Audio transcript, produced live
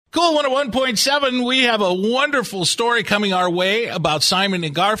Cool 101.7, we have a wonderful story coming our way about Simon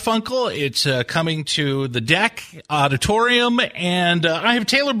and Garfunkel. It's coming to the Deck Auditorium, and I have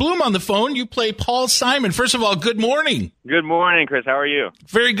Taylor Bloom on the phone. You play Paul Simon. First of all, good morning. Good morning, Chris. How are you?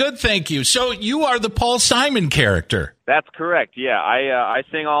 Very good, thank you. So you are the Paul Simon character. That's correct, yeah. I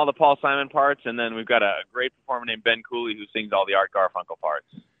sing all the Paul Simon parts, and then we've got a great performer named Ben Cooley who sings all the Art Garfunkel parts.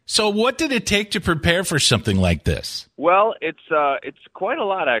 So what did it take to prepare for something like this? Well, it's quite a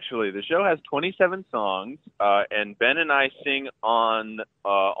lot, actually. The show has 27 songs, and Ben and I sing on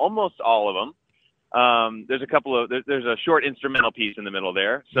almost all of them. There's a short instrumental piece in the middle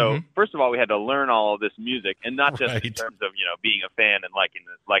there. So first of all, we had to learn all of this music, and not just in terms of being a fan and liking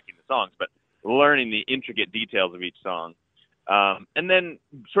the songs, but learning the intricate details of each song. And then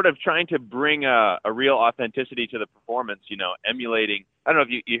sort of trying to bring a real authenticity to the performance, emulating. I don't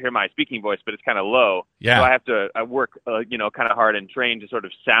know if you hear my speaking voice, but it's kind of low. Yeah. So I work, kind of hard and train to sort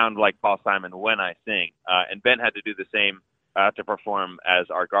of sound like Paul Simon when I sing. And Ben had to do the same to perform as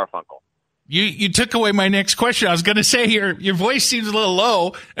Art Garfunkel. You took away my next question. I was going to say your voice seems a little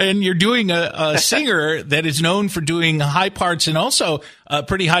low, and you're doing a singer that is known for doing high parts and also a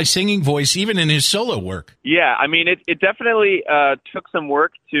pretty high singing voice, even in his solo work. Yeah, I mean, it definitely took some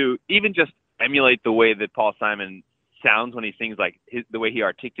work to even just emulate the way that Paul Simon sounds when he sings, like the way he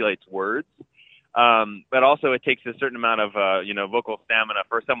articulates words. But also it takes a certain amount of, vocal stamina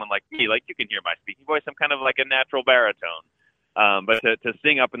for someone like me. Like, you can hear my speaking voice. I'm kind of like a natural baritone. But to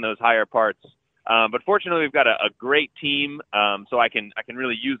sing up in those higher parts. But fortunately, we've got a great team, so I can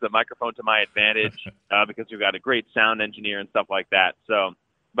really use the microphone to my advantage because we've got a great sound engineer and stuff like that. So,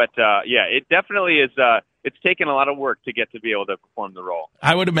 but it definitely is. It's taken a lot of work to get to be able to perform the role.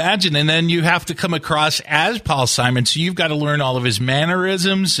 I would imagine, and then you have to come across as Paul Simon, so you've got to learn all of his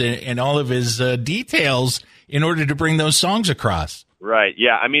mannerisms and all of his details in order to bring those songs across. Right.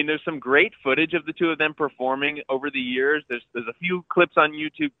 Yeah. I mean, there's some great footage of the two of them performing over the years. There's a few clips on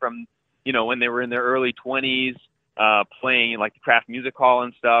YouTube from, when they were in their early 20s, playing like the Kraft Music Hall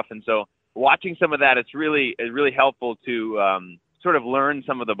and stuff. And so watching some of that, it's really helpful to sort of learn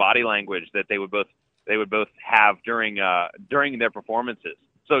some of the body language that they would both have during their performances.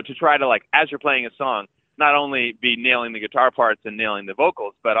 So to try to, like, as you're playing a song, not only be nailing the guitar parts and nailing the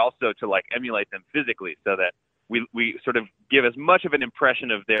vocals, but also to like emulate them physically so that we sort of give as much of an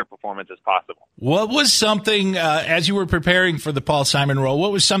impression of their performance as possible. What was something, as you were preparing for the Paul Simon role,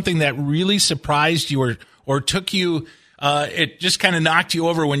 what was something that really surprised you or took you, it just kind of knocked you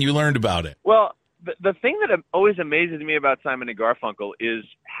over when you learned about it? Well, the thing that always amazes me about Simon and Garfunkel is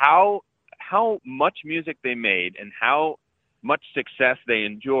how much music they made and how much success they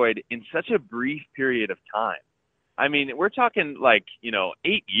enjoyed in such a brief period of time. I mean, we're talking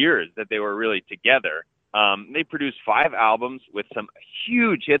 8 years that they were really together. They produced 5 albums with some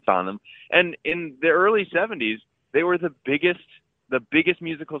huge hits on them. And in the early 70s, they were the biggest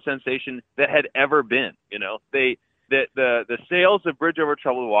musical sensation that had ever been. The sales of Bridge Over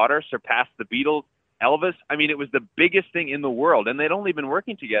Troubled Water surpassed the Beatles, Elvis. I mean, it was the biggest thing in the world. And they'd only been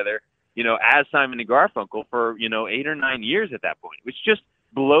working together, as Simon and Garfunkel for, 8 or 9 years at that point, which just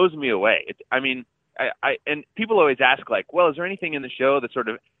blows me away. And people always ask, like, well, is there anything in the show that sort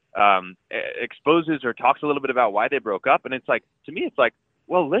of exposes or talks a little bit about why they broke up? And it's like, to me, it's like,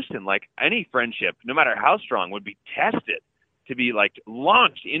 well, listen, like any friendship, no matter how strong, would be tested to be like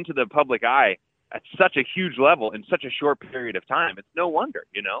launched into the public eye at such a huge level in such a short period of time. It's no wonder,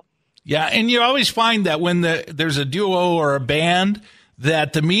 Yeah, and you always find that when there's a duo or a band,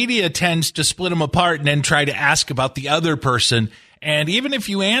 that the media tends to split them apart and then try to ask about the other person. And even if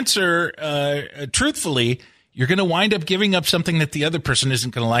you answer truthfully, you're going to wind up giving up something that the other person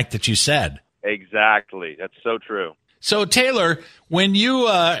isn't going to like that you said. Exactly. That's so true. So, Taylor, when you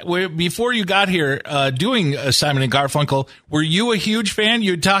before you got here doing Simon and Garfunkel, were you a huge fan?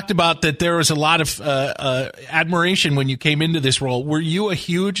 You had talked about that there was a lot of admiration when you came into this role. Were you a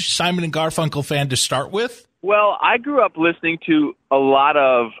huge Simon and Garfunkel fan to start with? Well, I grew up listening to a lot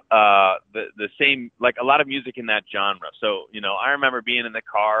of the same, like a lot of music in that genre. So, I remember being in the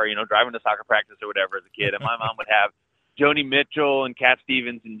car, driving to soccer practice or whatever as a kid, and my mom would have Joni Mitchell and Cat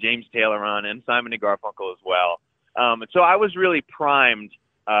Stevens and James Taylor on, and Simon and Garfunkel as well. And so I was really primed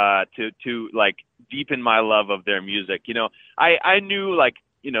to like deepen my love of their music. I knew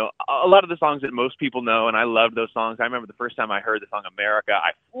a lot of the songs that most people know, and I loved those songs. I remember the first time I heard the song America,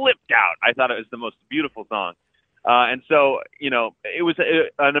 I flipped out. I thought it was the most beautiful song. And so, it was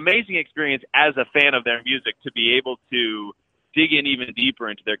an amazing experience as a fan of their music to be able to dig in even deeper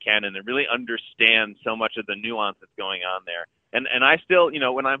into their canon and really understand so much of the nuance that's going on there. And I still,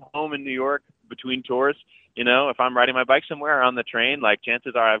 when I'm home in New York between tours, You know, if I'm riding my bike somewhere or on the train, like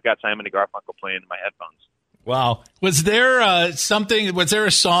chances are I've got Simon and Garfunkel playing in my headphones. Wow. Was there was there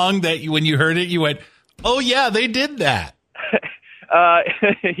a song that when you heard it, you went, oh, yeah, they did that?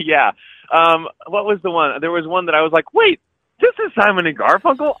 Yeah. What was the one? There was one that I was like, wait, this is Simon and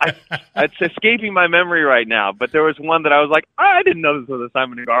Garfunkel? It's escaping my memory right now. But there was one that I was like, I didn't know this was a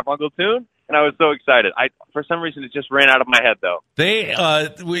Simon and Garfunkel tune. And I was so excited. For some reason, it just ran out of my head, though.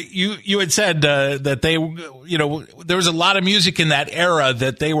 You had said that they, there was a lot of music in that era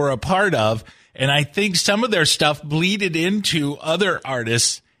that they were a part of. And I think some of their stuff bleeded into other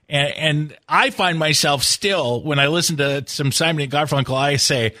artists. And I find myself still, when I listen to some Simon and Garfunkel, I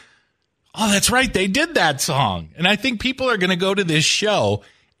say, oh, that's right, they did that song. And I think people are going to go to this show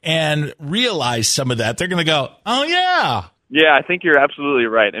and realize some of that. They're going to go, oh, yeah. Yeah, I think you're absolutely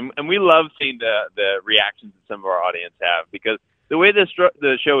right. And we love seeing the reactions that some of our audience have, because the way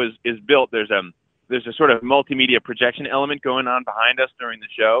the show is built, there's a sort of multimedia projection element going on behind us during the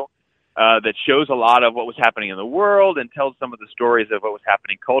show. That shows a lot of what was happening in the world and tells some of the stories of what was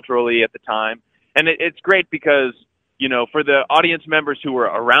happening culturally at the time. And it's great because, for the audience members who were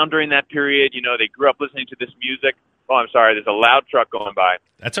around during that period, they grew up listening to this music. Oh, I'm sorry, there's a loud truck going by.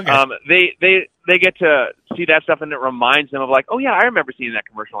 That's okay. They get to see that stuff, and it reminds them of like, oh, yeah, I remember seeing that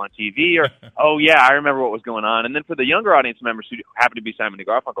commercial on TV, or, oh, yeah, I remember what was going on. And then for the younger audience members who happen to be Simon and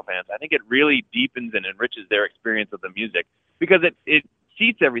Garfunkel fans, I think it really deepens and enriches their experience of the music, because it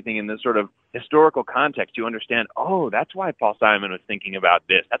seats everything in this sort of historical context. You understand, oh, that's why Paul Simon was thinking about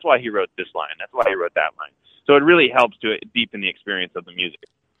this. That's why he wrote this line. That's why he wrote that line. So it really helps to deepen the experience of the music.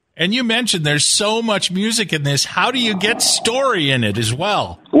 And you mentioned there's so much music in this. How do you get story in it as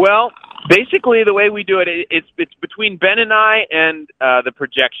well? Well, basically the way we do it, it's between Ben and I and the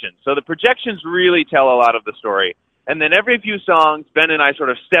projections. So the projections really tell a lot of the story. And then every few songs, Ben and I sort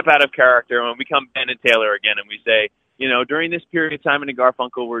of step out of character and we become Ben and Taylor again, and we say, during this period, Simon and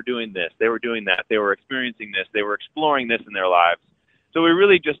Garfunkel were doing this, they were doing that, they were experiencing this, they were exploring this in their lives. So we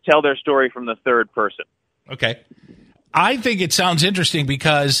really just tell their story from the third person. Okay. I think it sounds interesting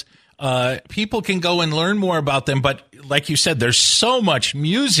because people can go and learn more about them. But like you said, there's so much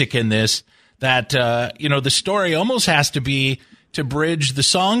music in this that, the story almost has to be to bridge the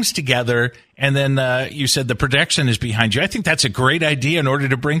songs together. And then you said the production is behind you. I think that's a great idea in order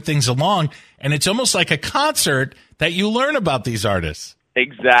to bring things along. And it's almost like a concert that you learn about these artists.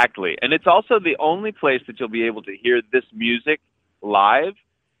 Exactly. And it's also the only place that you'll be able to hear this music live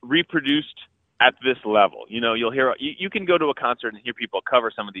reproduced at this level. You'll hear, you can go to a concert and hear people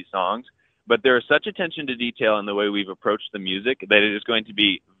cover some of these songs, but there is such attention to detail in the way we've approached the music that it is going to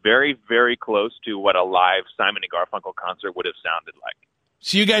be very, very close to what a live Simon and Garfunkel concert would have sounded like.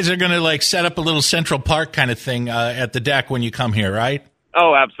 So you guys are going to set up a little Central Park kind of thing at the deck when you come here, right?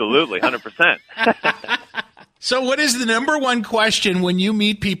 Oh, absolutely. 100%. So what is the number one question when you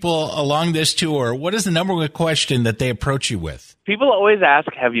meet people along this tour? What is the number one question that they approach you with? People always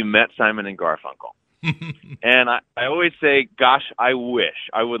ask, have you met Simon and Garfunkel? And I always say, gosh, I wish.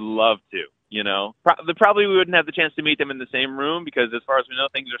 I would love to, Probably we wouldn't have the chance to meet them in the same room because as far as we know,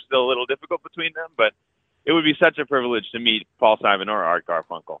 things are still a little difficult between them. But it would be such a privilege to meet Paul Simon or Art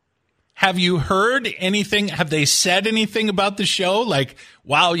Garfunkel. Have you heard anything? Have they said anything about the show? Like,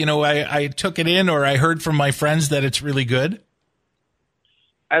 wow, I took it in, or I heard from my friends that it's really good?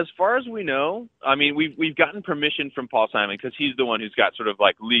 As far as we know, I mean, we've gotten permission from Paul Simon because he's the one who's got sort of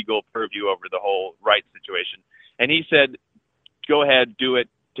like legal purview over the whole rights situation. And he said, go ahead, do it,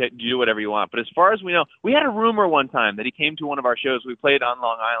 do whatever you want. But as far as we know, we had a rumor one time that he came to one of our shows. We played on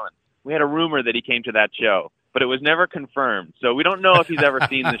Long Island. We had a rumor that he came to that show, but it was never confirmed. So we don't know if he's ever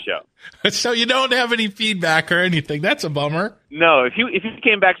seen the show. So you don't have any feedback or anything. That's a bummer. No, if he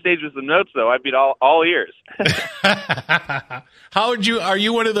came backstage with some notes, though, I'd be all ears. Are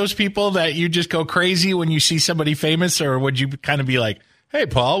you one of those people that you just go crazy when you see somebody famous, or would you kind of be like, hey,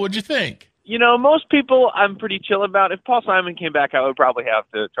 Paul, what'd you think? Most people I'm pretty chill about. If Paul Simon came back, I would probably have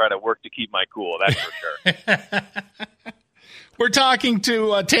to try to work to keep my cool. That's for sure. We're talking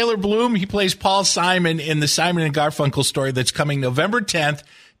to Taylor Bloom. He plays Paul Simon in the Simon and Garfunkel story that's coming November 10th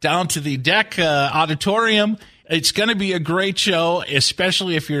down to the Deck Auditorium. It's going to be a great show,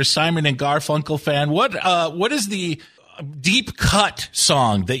 especially if you're a Simon and Garfunkel fan. What is the deep cut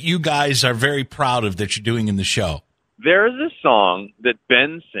song that you guys are very proud of that you're doing in the show? There is a song that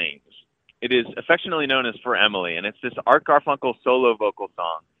Ben sings. It is affectionately known as For Emily, and it's this Art Garfunkel solo vocal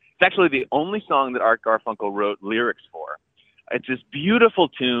song. It's actually the only song that Art Garfunkel wrote lyrics for. It's this beautiful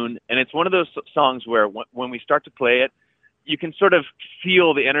tune, and it's one of those songs where when we start to play it, you can sort of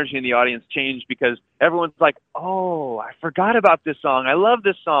feel the energy in the audience change because everyone's like, oh, I forgot about this song. I love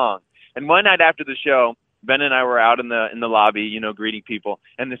this song. And one night after the show, Ben and I were out in the lobby, you know, greeting people,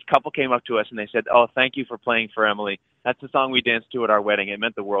 and this couple came up to us and they said, "Oh, thank you for playing for Emily. That's the song we danced to at our wedding. It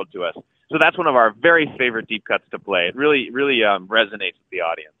meant the world to us." So that's one of our very favorite deep cuts to play. It really resonates with the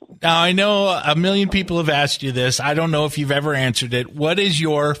audience. Now, I know a million people have asked you this. I don't know if you've ever answered it. What is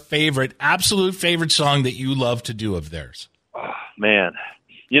your favorite, absolute favorite song that you love to do of theirs? Oh, man.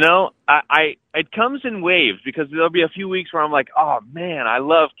 You know, it comes in waves, because there'll be a few weeks where I'm like, oh, man, I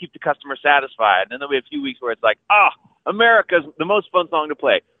love Keep the Customer Satisfied. And then there'll be a few weeks where it's like, America's the most fun song to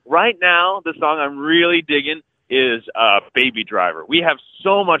play. Right now, the song I'm really digging is Baby Driver. We have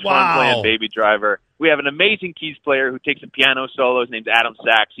so much fun playing Baby Driver. We have an amazing keys player who takes a piano solo. His name's Adam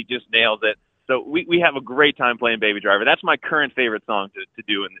Sachs. He just nails it. So we have a great time playing Baby Driver. That's my current favorite song to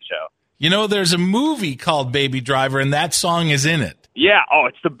do in the show. You know, there's a movie called Baby Driver, and that song is in it. Yeah,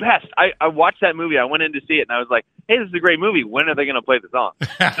 it's the best. I watched that movie. I went in to see it, and I was like, hey, this is a great movie. When are they going to play the song?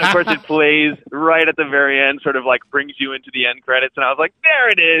 And of course, it plays right at the very end, sort of like brings you into the end credits, and I was like, there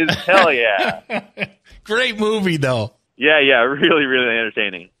it is. Hell yeah. Great movie, though. Yeah, really, really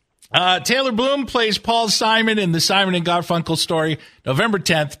entertaining. Taylor Bloom plays Paul Simon in the Simon and Garfunkel story, November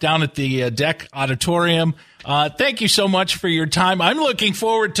 10th, down at the Deck Auditorium. Thank you so much for your time. I'm looking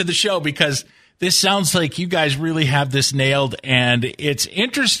forward to the show, because this sounds like you guys really have this nailed, and it's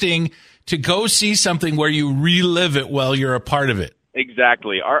interesting to go see something where you relive it while you're a part of it.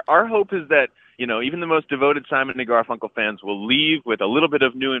 Exactly. Our hope is that, you know, even the most devoted Simon and Garfunkel fans will leave with a little bit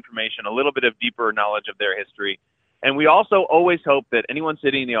of new information, a little bit of deeper knowledge of their history. And we also always hope that anyone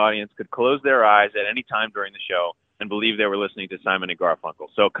sitting in the audience could close their eyes at any time during the show and believe they were listening to Simon and Garfunkel.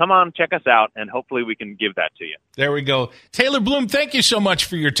 So come on, check us out, and hopefully we can give that to you. There we go. Taylor Bloom, thank you so much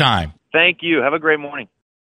for your time. Thank you. Have a great morning.